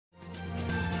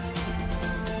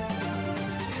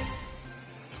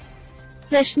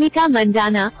Rashmika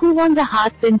Mandanna, who won the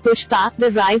hearts in Pushpa,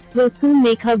 The Rise, will soon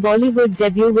make her Bollywood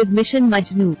debut with Mission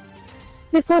Majnu.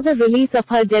 Before the release of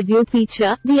her debut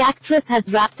feature, the actress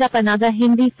has wrapped up another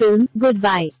Hindi film,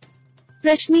 Goodbye.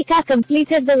 Rashmika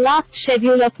completed the last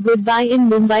schedule of Goodbye in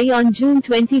Mumbai on June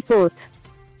 24.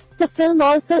 The film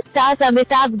also stars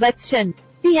Amitabh Bachchan.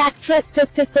 The actress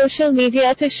took to social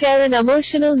media to share an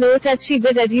emotional note as she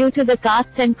bid adieu to the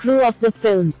cast and crew of the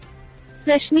film.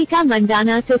 Rashmika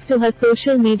Mandanna took to her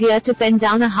social media to pen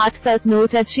down a heartfelt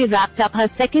note as she wrapped up her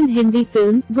second Hindi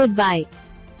film, Goodbye.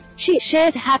 She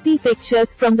shared happy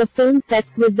pictures from the film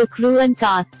sets with the crew and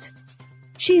cast.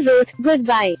 She wrote,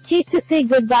 "Goodbye. Hate to say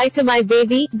goodbye to my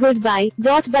baby, goodbye,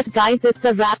 but guys, it's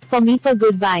a wrap for me for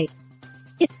Goodbye.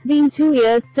 It's been 2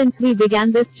 years since we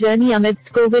began this journey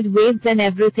amidst COVID waves and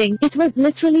everything. It was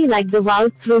literally like the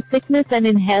wows through sickness and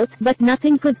in health, but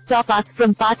nothing could stop us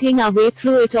from partying our way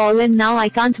through it all, and now I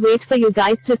can't wait for you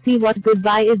guys to see what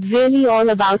Goodbye is really all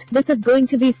about. This is going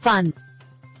to be fun.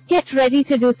 Get ready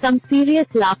to do some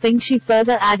serious laughing." She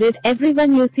further added,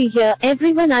 "Everyone you see here,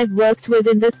 everyone I've worked with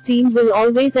in this team will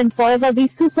always and forever be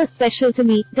super special to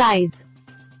me, guys.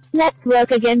 Let's work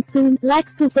again soon, like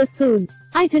super soon.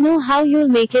 I don't know how you'll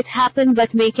make it happen,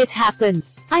 but make it happen.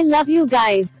 I love you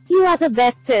guys. You are the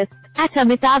bestest." At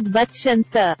Amitabh Bachchan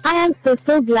sir, "I am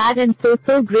so glad and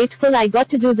so grateful I got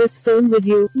to do this film with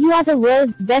you. You are the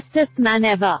world's bestest man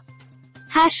ever.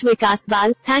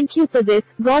 #Vikasbal, thank you for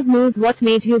this. God knows what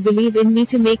made you believe in me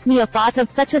to make me a part of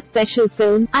such a special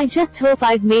film. I just hope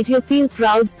I've made you feel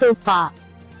proud so far."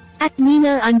 At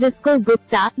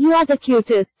Nina_Gupta, "You are the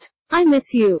cutest. I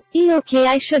miss you. Okay,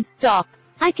 I should stop.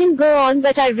 I can go on,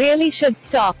 but I really should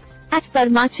stop." At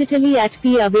Parmachitali, at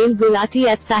P. Avail Gulati,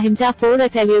 at Sahimta 4,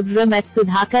 at Eliubram, at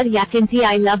Sudhakar Yakinti,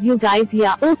 "I love you guys.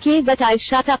 Yeah, okay, but I'll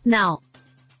shut up now.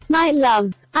 My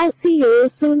loves, I'll see you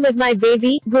soon with my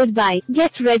baby. Goodbye.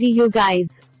 Get ready, you guys.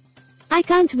 I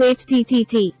can't wait.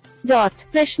 TTT.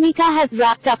 Rashmika has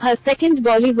wrapped up her second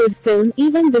Bollywood film,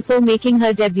 even before making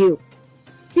her debut.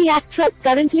 The actress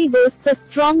currently boasts a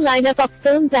strong lineup of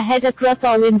films ahead across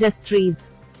all industries.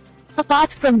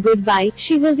 Apart from Goodbye,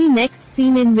 she will be next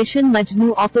seen in Mission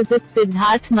Majnu opposite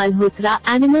Siddharth Malhotra,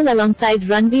 Animal alongside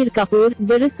Ranbir Kapoor,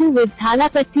 Birisu with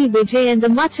Thalapatti Vijay, and the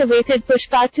much-awaited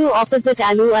Pushpa 2 opposite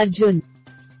Allu Arjun.